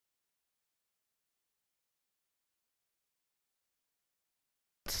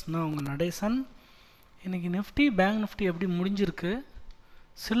நான் உங்கள் நடேசன். இன்றைக்கி நிஃப்டி பேங்க் நிஃப்டி எப்படி முடிஞ்சிருக்கு,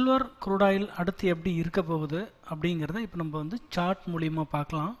 சில்வர் க்ரூட் ஆயில் அடுத்து எப்படி இருக்க போகுது அப்படிங்கிறத இப்போ நம்ம வந்து சார்ட் மூலிமா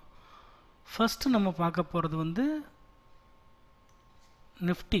பார்க்கலாம். ஃபஸ்ட்டு நம்ம பார்க்க போகிறது வந்து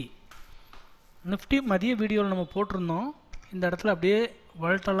நிஃப்டி மதிய வீடியோவில் நம்ம போட்டிருந்தோம். இந்த இடத்துல அப்படியே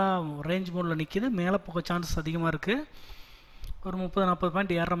வல்டலாக ரேஞ்ச் மோடில் நிற்கிது. மேலே போக சான்சஸ் அதிகமாக இருக்குது. ஒரு 30-40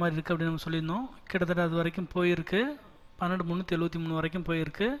 பாயிண்ட் ஏறுற மாதிரி இருக்குது அப்படின்னு நம்ம சொல்லியிருந்தோம். கிட்டத்தட்ட அது வரைக்கும் போயிருக்கு. 12,373 வரைக்கும்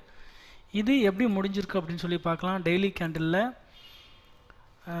போயிருக்கு. இது எப்படி முடிஞ்சிருக்கு அப்படின்னு சொல்லி பார்க்கலாம். டெய்லி கேண்டிலில்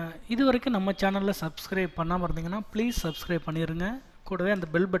இது வரைக்கும் நம்ம சேனலில் சப்ஸ்கிரைப் பண்ணாமல் இருந்தீங்கன்னா ப்ளீஸ் சப்ஸ்கிரைப் பண்ணிடுங்க. கூடவே அந்த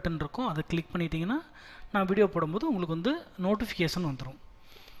பெல் பட்டன் இருக்கும், அதை கிளிக் பண்ணிட்டீங்கன்னா நான் வீடியோ போடும்போது உங்களுக்கு வந்து நோட்டிஃபிகேஷன் வந்துடும்.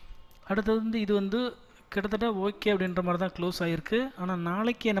 அடுத்தது வந்து இது வந்து கிட்டத்தட்ட ஓகே அப்படின்ற மாதிரி தான் க்ளோஸ் ஆகிருக்கு. ஆனால்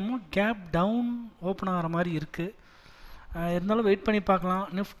நாளைக்கு என்னமோ கேப் டவுன் ஓப்பன் ஆகிற மாதிரி இருக்குது. இருந்தாலும் வெயிட் பண்ணி பார்க்கலாம்.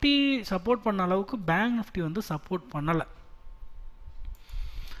 நிஃப்டி சப்போர்ட் பண்ண அளவுக்கு பேங்க் நிஃப்டி வந்து சப்போர்ட் பண்ணலை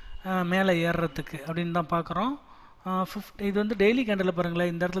மேலே ஏறுறதுக்கு அப்படின்னு தான் பார்க்குறோம். இது வந்து டெய்லி கேண்டில்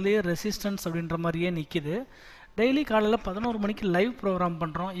பாருங்களேன், இந்த இடத்துலையே ரெசிஸ்டன்ஸ் அப்படின்ற மாதிரியே நிற்கிது. டெய்லி காலையில் 11 மணிக்கு லைவ் ப்ரோக்ராம்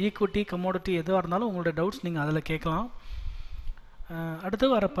பண்ணுறோம். ஈக்விட்டி கமோடிட்டி எதுவாக இருந்தாலும் உங்களோட டவுட்ஸ் நீங்கள் அதில் கேட்கலாம். அடுத்து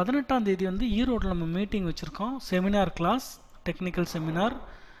வர 18ஆம் தேதி வந்து ஈரோட்டில் நம்ம மீட்டிங் வச்சுருக்கோம். Seminar class, technical seminar.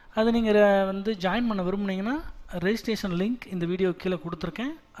 அது நீங்கள் வந்து ஜாயின் பண்ண விரும்புனீங்கன்னா ரெஜிஸ்ட்ரேஷன் லிங்க் இந்த வீடியோ கீழே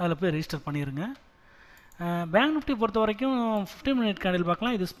கொடுத்துருக்கேன், அதில் போய் ரெஜிஸ்டர் பண்ணிடுங்க. பேங்க் நிஃப்டி பொறுத்த வரைக்கும் 15 மினிட் கேண்டில்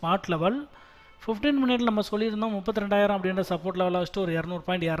பார்க்கலாம். இது ஸ்பாட் லெவல். 15 மினிட் நம்ம சொல்லியிருந்தோம் 32,000 அப்படின்ற சப்போர்ட் லெவலில் வச்சுட்டு ஒரு 200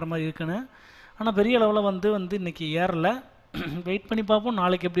 பாயிண்ட் ஏறுற மாதிரி இருக்குன்னு. ஆனால் பெரிய லெவலில் வந்து இன்றைக்கி ஏறலை. வெயிட் பண்ணி பார்ப்போம்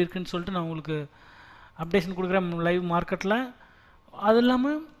நாளைக்கு எப்படி இருக்குன்னு சொல்லிட்டு நான் உங்களுக்கு அப்டேஷன் கொடுக்குறேன் லைவ் மார்க்கெட்டில். அது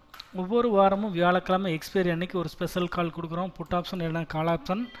இல்லாமல் ஒவ்வொரு வாரமும் வியாழக்கிழமை எக்ஸ்பைரி அன்றைக்கி ஒரு ஸ்பெஷல் கால் கொடுக்குறோம். புட் ஆப்ஷன் இல்லைனா கால்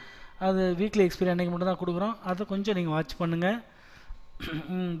ஆப்ஷன். அது வீக்லி எக்ஸ்பைரி அன்றைக்கி மட்டும் தான் கொடுக்குறோம். அதை கொஞ்சம் நீங்கள் வாட்ச் பண்ணுங்கள்.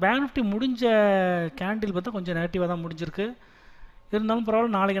 பேங்க் நிஃப்டி முடிஞ்ச கேண்டில் பார்த்தா கொஞ்சம் நெகட்டிவாக தான் முடிஞ்சிருக்கு. இருந்தாலும்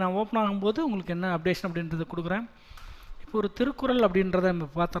பரவாயில்ல, நாளைக்கு நான் ஓப்பன் ஆகும்போது உங்களுக்கு என்ன அப்டேஷன் அப்படின்றத கொடுக்குறேன். இப்போ ஒரு திருக்குறள் அப்படின்றத நம்ம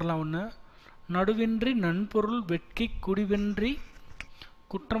பார்த்துடலாம். ஒன்று, நடுவின்றி நன்பொருள் வெட்கி குடிவென்றி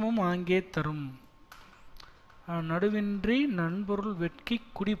குற்றமும் ஆங்கே தரும். நடுவின்றி நன்பொருள் வெட்கி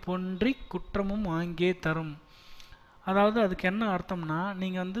குடி பொன்றி குற்றமும் ஆங்கே தரும். அதாவது அதுக்கு என்ன அர்த்தம்னா,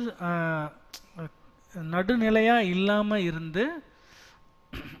 நீங்கள் வந்து நடுநிலையாக இல்லாமல் இருந்து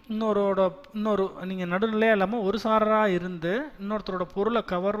இன்னொரு நீங்கள் நடுநிலையாக இல்லாமல் ஒரு சாராக இருந்து இன்னொருத்தரோட பொருளை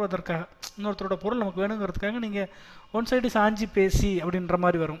கவர்வதற்காக, இன்னொருத்தரோட பொருள் நமக்கு வேணுங்கிறதுக்காக நீங்கள் ஒன் சைடு சாஞ்சி பேசி அப்படின்ற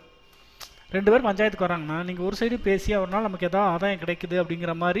மாதிரி வரும். 2 பேர் பஞ்சாயத்துக்கு வராங்கன்னா நீங்கள் ஒரு சைடு பேசி அவரால் நமக்கு எதாவது ஆதாயம் கிடைக்குது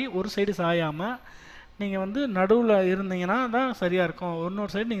அப்படிங்கிற மாதிரி ஒரு சைடு சாயாமல் நீங்கள் வந்து நடுவில் இருந்தீங்கன்னா தான் சரியாக இருக்கும்.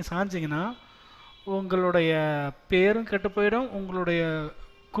 இன்னொரு சைடு நீங்கள் சாஞ்சிங்கன்னா உங்களுடைய பேரும் கெட்டு போயிடும், உங்களுடைய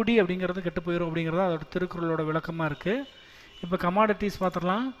குடி அப்படிங்கிறது கெட்டு போயிடும் அப்படிங்கிறது அதோட திருக்குறளோட விளக்கமாக இருக்குது. இப்போ கமாடிட்டிஸ்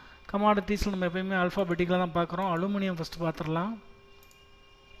பார்த்துடலாம். கமாடிட்டிஸில் நம்ம எப்போயுமே அல்ஃபாபெட்டிக்கலாக தான் பார்க்குறோம். அலுமினியம் ஃபஸ்ட்டு பார்த்துடலாம்.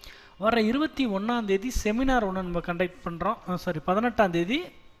 வர 21ஆம் தேதி செமினார் ஒன்று நம்ம கண்டக்ட் பண்ணுறோம். 18ஆம் தேதி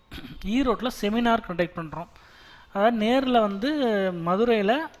ஈரோட்டில் செமினார் கண்டக்ட் பண்ணுறோம். அதாவது நேரில் வந்து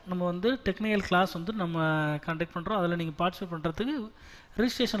மதுரையில் நம்ம வந்து டெக்னிக்கல் கிளாஸ் வந்து நம்ம கண்டக்ட் பண்ணுறோம். அதில் நீங்கள் பார்ட்டிசிபேட் பண்ணுறதுக்கு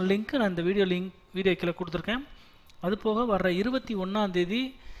ரிஜிஸ்ட்ரேஷன் லிங்க் நான் இந்த வீடியோ கீழே கொடுத்துருக்கேன். அது போக வர 21ஆம் தேதி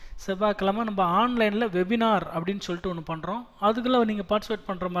செவ்வாய்க்கிழமை நம்ம ஆன்லைனில் வெபினார் அப்படின்னு சொல்லிட்டு ஒன்று பண்ணுறோம். அதுக்குள்ளே நீங்கள் பார்ட்டிசிபேட்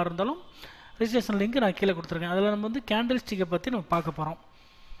பண்ணுற மாதிரி இருந்தாலும் ரிஜிஸ்ட்ரேஷன் லிங்க் நான் கீழே கொடுத்துருக்கேன். அதில் நம்ம வந்து கேண்டில் ஸ்டிக்கை பற்றி நம்ம பார்க்க போகிறோம்.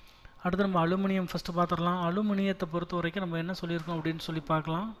 அடுத்து நம்ம அலுமினியம் ஃபஸ்ட்டு பார்த்துடலாம். அலுமினியத்தை பொறுத்த வரைக்கும் நம்ம என்ன சொல்லியிருக்கோம் அப்படின்னு சொல்லி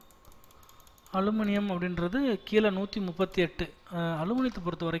பார்க்கலாம். அலுமினியம் அப்படின்றது கீழே 138. அலுமினியத்தை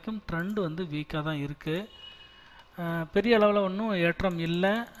பொறுத்த வரைக்கும் ட்ரெண்டு வந்து வீக்காக தான் இருக்குது. பெரிய அளவில் ஒன்றும் ஏற்றம்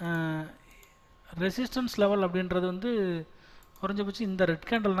இல்லை. ரெசிஸ்டன்ஸ் லெவல் அப்படின்றது வந்து குறைஞ்சபட்சம் இந்த ரெட்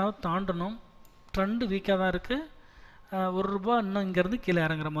கேண்டல்னாவது தாண்டணும். ட்ரெண்டு வீக்காக தான் இருக்குது. ₹1 இன்னும் இங்கேருந்து கீழே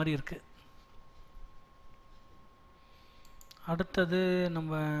இறங்குற மாதிரி இருக்குது. அடுத்தது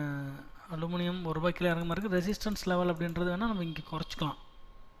நம்ம அலுமினியம் ₹1 கீழே இறங்குற மாதிரி இருக்குது. ரெசிஸ்டன்ஸ் லெவல் அப்படின்றது வேணால் நம்ம இங்கே குறைச்சிக்கலாம்.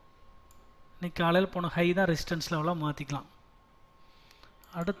 இன்றைக்கி காலையில் போன ஹை தான் ரெசிஸ்டன்ஸ் லெவலாக மாற்றிக்கலாம்.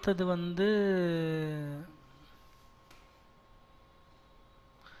 அடுத்தது வந்து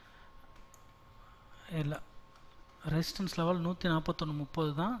இல்லை, ரெசிஸ்டன்ஸ் லெவல்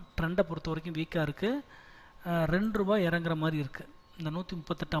 141.30 தான். ட்ரெண்டை பொறுத்த வரைக்கும் வீக்காக இருக்குது. ₹2 இறங்குற மாதிரி இருக்குது. இந்த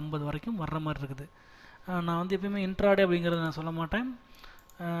 138.50 வரைக்கும் வர்ற மாதிரி இருக்குது. நான் வந்து எப்பயுமே இன்ட்ராடே அப்படிங்கிறத நான் சொல்ல மாட்டேன்.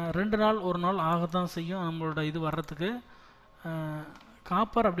 2 நாள் 1 நாள் ஆக தான் செய்யும் நம்மளோட இது வர்றதுக்கு.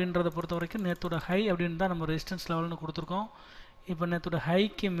 காப்பர் அப்படின்றத பொறுத்த வரைக்கும் நேற்றோட ஹை அப்படின்னு தான் நம்ம ரெசிஸ்டன்ஸ் லெவல்னு கொடுத்துருக்கோம். இப்போ நேற்றோட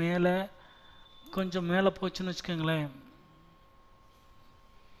ஹைக்கு மேலே கொஞ்சம் மேலே போச்சுன்னு வச்சுக்கோங்களேன்,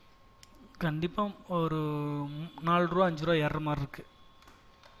 கண்டிப்பாக ஒரு ₹4 ₹5 ஏறுற மாதிரி இருக்குது.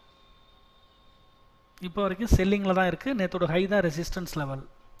 இப்போ வரைக்கும் செல்லிங்கில் தான் இருக்குது. நேற்றோட ஹை தான் resistance level.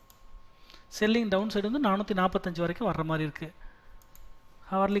 Selling down side வந்து 445 வரைக்கும் வர்ற மாதிரி இருக்குது.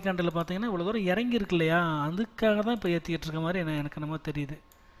 ஹவர்லி கேண்டில் பார்த்தீங்கன்னா இவ்வளோ தூரம் இறங்கி இருக்கு இல்லையா, அதுக்காக தான் இப்போ ஏற்றிக்கிட்டு இருக்க மாதிரி எனக்கு நம்ம தெரியுது.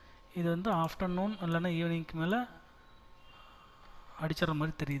 இது வந்து ஆஃப்டர்நூன் இல்லைன்னா ஈவினிங்க்கு மேலே அடிச்சிட்ற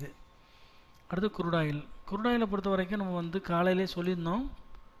மாதிரி தெரியுது. அடுத்து குருடாயில். குருடாயிலை பொறுத்த வரைக்கும் நம்ம வந்து காலையிலே சொல்லியிருந்தோம்,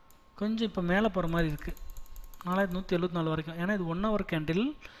 கொஞ்சம் இப்போ மேலே போகிற மாதிரி இருக்குது 4174 வரைக்கும். ஏன்னா இது 1 ஹவர் கேண்டில்,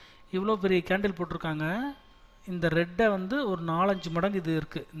 இவ்வளோ பெரிய கேண்டில் போட்டிருக்காங்க. இந்த ரெட்டை வந்து ஒரு 4-5 மடங்கு இது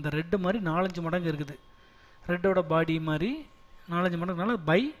இருக்குது. இந்த ரெட்டு மாதிரி 4-5 மடங்கு இருக்குது. ரெட்டோட பாடி மாதிரி 4-5 மடங்குனால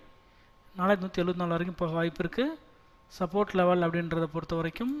பை 4174 வரைக்கும் போக வாய்ப்பு இருக்குது. சப்போர்ட் லெவல் அப்படின்றத பொறுத்த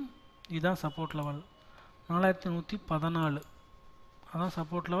வரைக்கும் இதுதான் சப்போர்ட் லெவல் 4114. அதான்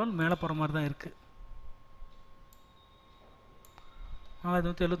சப்போர்ட் லெவல், மேலே போகிற மாதிரி தான் இருக்குது.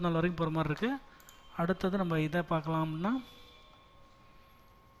 4174 வரைக்கும் போகிற மாதிரி இருக்குது. அடுத்தது நம்ம இதை பார்க்கலாம்னா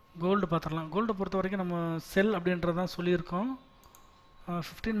கோல்டு பார்த்துடலாம். கோல்டை பொறுத்த வரைக்கும் நம்ம செல் அப்படின்றதான் சொல்லியிருக்கோம்.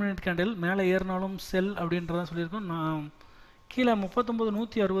 15 மினிட் கேண்டில் மேலே ஏறினாலும் செல் அப்படின்றதான் சொல்லியிருக்கோம். நான் கீழே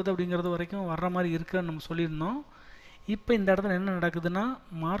 39,160 அப்படிங்கிறது வரைக்கும் வர்ற மாதிரி இருக்குன்னு நம்ம சொல்லியிருந்தோம். இப்போ இந்த இடத்துல என்ன நடக்குதுன்னா,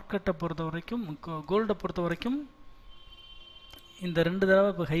 மார்க்கெட்டை பொறுத்த வரைக்கும் கோல்டை பொறுத்த வரைக்கும் இந்த 2 தடவை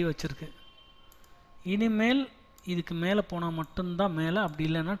இப்போ ஹை வச்சுருக்கு. இனிமேல் இதுக்கு மேலே போனால் மட்டும்தான் மேலே, அப்படி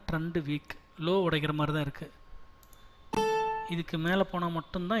இல்லைன்னா ட்ரெண்டு வீக், லோ உடைக்கிற மாதிரி தான் இருக்குது. இதுக்கு மேலே போனால்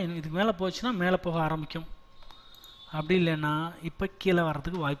மட்டும்தான், இதுக்கு மேலே போச்சுன்னா மேலே போக ஆரம்பிக்கும். அப்படி இல்லைன்னா இப்போ கீழே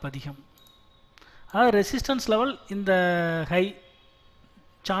வர்றதுக்கு வாய்ப்பு அதிகம். அதாவது ரெசிஸ்டன்ஸ் லெவல் இந்த ஹை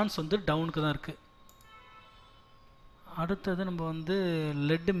சான்ஸ் வந்து டவுனுக்கு தான் இருக்குது. அடுத்தது நம்ம வந்து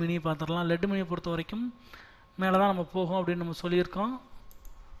லெட்டு மினி பார்த்துடலாம். லெட்டு மினியை பொறுத்த வரைக்கும் மேலே தான் நம்ம போகும் அப்படின்னு நம்ம சொல்லியிருக்கோம்.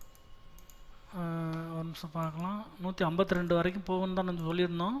 ஒரு நிமிஷம் பார்க்கலாம். 152 வரைக்கும் போகும்னு தான் நம்ம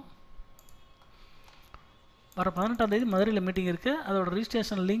சொல்லியிருந்தோம். வர 18ஆம் தேதி மதுரையில் மீட்டிங் இருக்குது. அதோட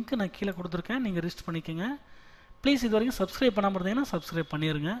ரிஜிஸ்ட்ரேஷன் லிங்க் நான் கீழே கொடுத்துருக்கேன், நீங்கள் ரிஜிஸ்டர் பண்ணிக்கோங்க. ப்ளீஸ் இது வரைக்கும் சப்ஸ்கிரைப் பண்ணாமல் இருந்தீங்கன்னா சப்ஸ்கிரைப்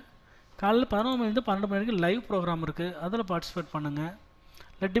பண்ணிடுங்க. காலையில் 11 மணிலேருந்து 12 மணி வரைக்கும் லைவ் ப்ரோக்ராம் இருக்குது, அதில் பார்ட்டிசிபேட் பண்ணுங்கள்.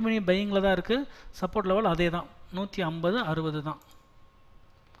 லெட்டு மினி பையிங்கில் தான் இருக்குது. சப்போர்ட் லெவல் அதே தான் 150-60 தான்.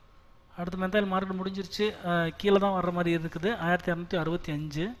 அடுத்து மெத்தாயில் மார்க்கெட் முடிஞ்சிருச்சு, கீழே தான் வர்ற மாதிரி இருக்குது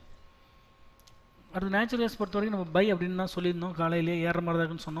 1265. அடுத்து நேச்சுரல் கேஸ் பொறுத்த வரைக்கும் நம்ம பை அப்படின்னு தான் சொல்லியிருந்தோம், காலையிலேயே ஏற மாதிரி தான்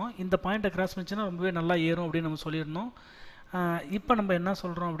இருக்குன்னு சொன்னோம். இந்த பாயிண்ட்டை கிராஸ் பண்ணிச்சுன்னா ரொம்பவே நல்லா ஏறும் அப்படின்னு நம்ம சொல்லியிருந்தோம். இப்போ நம்ம என்ன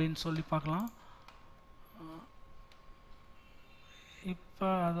சொல்கிறோம் அப்படின்னு சொல்லி பார்க்கலாம். இப்போ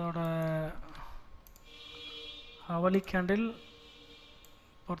அதோட ஹவர்லி கேண்டில்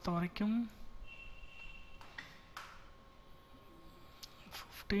பொறுத்த வரைக்கும்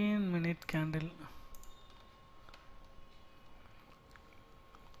 15 மினிட் கேண்டில்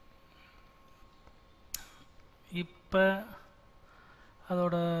இப்போ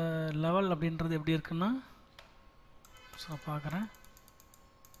அதோட லெவல் அப்படின்றது எப்படி இருக்குன்னா, ஸோ பார்க்குறேன்.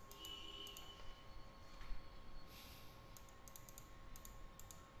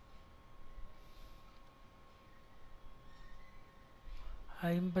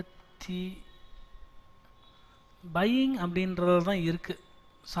 பையிங் அப்படின்றது தான் இருக்குது.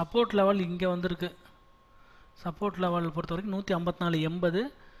 சப்போர்ட் லெவல் இங்கே வந்திருக்கு. சப்போர்ட் லெவல் பொறுத்த வரைக்கும் 154.80,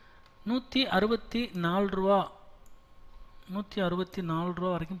 164 ரூபா, 164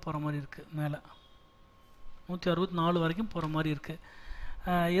 ரூபா வரைக்கும் போகிற மாதிரி இருக்குது. மேலே 164 வரைக்கும் போகிற மாதிரி இருக்குது.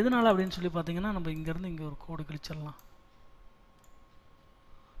 எதனால் அப்படின்னு சொல்லி பார்த்தீங்கன்னா, நம்ம இங்கேருந்து இங்கே ஒரு கோடு கிழிச்சிடலாம்.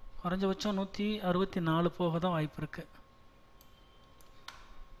 குறைஞ்சபட்சம் 164 போக தான் வாய்ப்பு இருக்குது.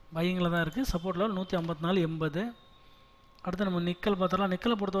 பையிங்கில் தான் இருக்குது. Support level 154.80. அடுத்து நம்ம நிக்கல் பார்த்தலாம்.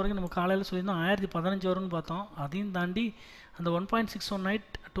 நிக்கலை பொறுத்த வரைக்கும் நம்ம காலையில் சொல்லியிருந்தோம் 1015 வரும்னு பார்த்தோம். அதையும் தாண்டி அந்த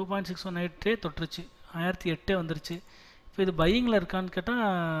 1.618 2.618 தொட்டுருச்சு, 1008 வந்துருச்சு. இப்போ இது பையிங்கில் இருக்கான்னு கேட்டால்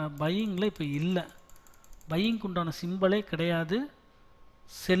பையிங்கில் இப்போ இல்லை. பையிங்க்கு உண்டான சிம்பிளே கிடையாது,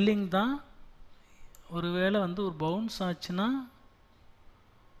 செல்லிங் தான். ஒருவேளை வந்து ஒரு பவுன்ஸ் ஆச்சுன்னா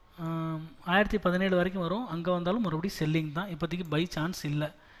 1017 வரைக்கும் வரும், அங்கே வந்தாலும் மறுபடியும் செல்லிங் தான். இப்போதைக்கு பை சான்ஸ்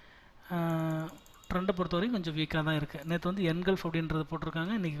இல்லை. ட்ரெண்டை பொறுத்த வரைக்கும் கொஞ்சம் வீக்காக தான் இருக்குது. நேற்று வந்து என்கல்ஃப் அப்படின்றத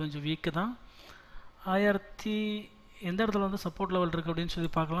போட்டிருக்காங்க, இன்றைக்கி கொஞ்சம் வீக்கு தான். 1000 எந்த இடத்துல வந்து சப்போர்ட் லெவல் இருக்குது அப்படின்னு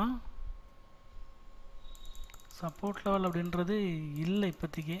சொல்லி பார்க்கலாம். சப்போர்ட் லெவல் அப்படின்றது இல்லை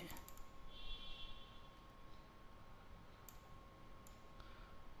இப்போதைக்கு.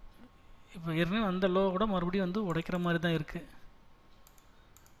 இப்போ ஏற்கனவே அந்த லோ கூட மறுபடியும் வந்து உடைக்கிற மாதிரி தான் இருக்குது.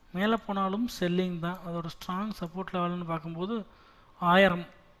 மேலே போனாலும் செல்லிங் தான். அதோட ஸ்ட்ராங் சப்போர்ட் லெவல்னு பார்க்கும்போது 1000.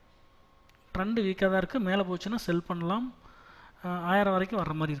 ட்ரெண்டு வீக்காக தான் இருக்குது. மேலே போச்சுன்னா செல் பண்ணலாம். 1000 வரைக்கும்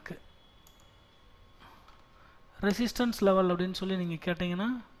வர்ற மாதிரி இருக்குது. ரெசிஸ்டன்ஸ் லெவல் அப்படின்னு சொல்லி நீங்கள் கேட்டிங்கன்னா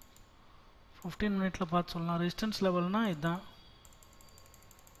 15 மினிட்ல பார்த்து சொல்லலாம். ரெசிஸ்டன்ஸ் லெவல்னால்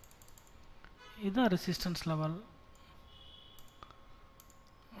இதுதான் ரெசிஸ்டன்ஸ் லெவல்.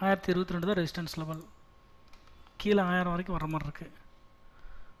 1022 தான் ரெசிஸ்டன்ஸ் லெவல். கீழே 1000 வரைக்கும் வர மாதிரி இருக்குது.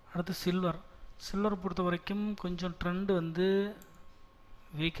 அடுத்து சில்வர் பொறுத்த வரைக்கும் கொஞ்சம் ட்ரெண்டு வந்து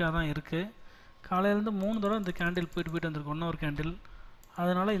வீக்காக தான் இருக்குது. காலையிலேருந்து 3 தடவை இந்த கேண்டில் போயிட்டு வந்திருக்கு, 1 ஹவர் கேண்டில்.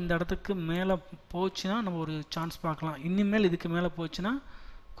 அதனால் இந்த இடத்துக்கு மேலே போச்சுன்னா நம்ம ஒரு சான்ஸ் பார்க்கலாம். இனிமேல் இதுக்கு மேலே போச்சுன்னா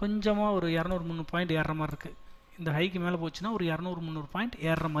கொஞ்சமாக ஒரு 200-300 பாயிண்ட் ஏறுற மாதிரி இருக்குது. இந்த ஹைக்கு மேலே போச்சுன்னா ஒரு 200-300 பாயிண்ட்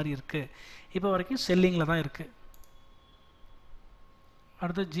ஏறுற மாதிரி இருக்குது. இப்போ வரைக்கும் செல்லிங்கில் தான் இருக்குது.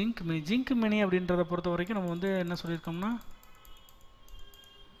 அடுத்து ஜிங்க் மினி அப்படின்றத பொறுத்த வரைக்கும் நம்ம வந்து என்ன சொல்லியிருக்கோம்னா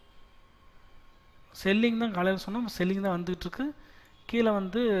செல்லிங் தான். காலையில் சொன்னால் செல்லிங் தான் வந்துகிட்ருக்கு. கீழே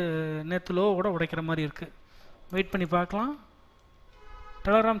வந்து நேற்று லோ கூட உடைக்கிற மாதிரி இருக்குது. வெயிட் பண்ணி பார்க்கலாம்.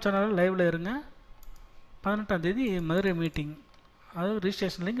 டெலகிராம் சேனலில் லைவில் இருங்க. 18ஆம் தேதி மதுரை மீட்டிங், அது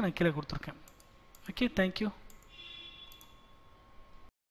ரிஜிஸ்ட்ரேஷன் லிங்க் நான் கீழே கொடுத்துருக்கேன். Okay, thank you.